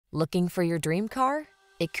Looking for your dream car?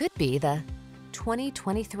 It could be the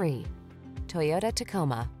 2023 Toyota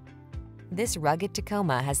Tacoma. This rugged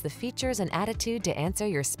Tacoma has the features and attitude to answer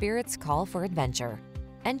your spirit's call for adventure.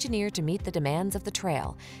 Engineered to meet the demands of the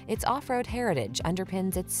trail, its off-road heritage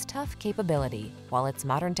underpins its tough capability, while its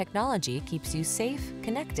modern technology keeps you safe,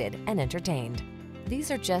 connected, and entertained.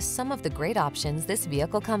 These are just some of the great options this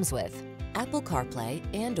vehicle comes with: Apple CarPlay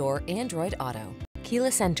and/or Android Auto,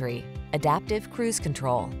 keyless entry, adaptive cruise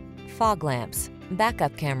control, fog lamps,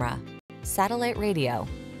 backup camera, satellite radio,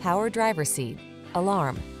 power driver seat,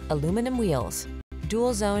 alarm, aluminum wheels,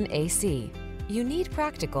 dual zone AC. You need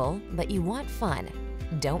practical, but you want fun.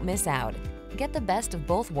 Don't miss out. Get the best of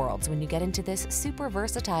both worlds when you get into this super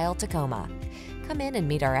versatile Tacoma. Come in and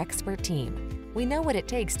meet our expert team. We know what it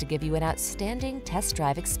takes to give you an outstanding test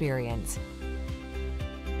drive experience.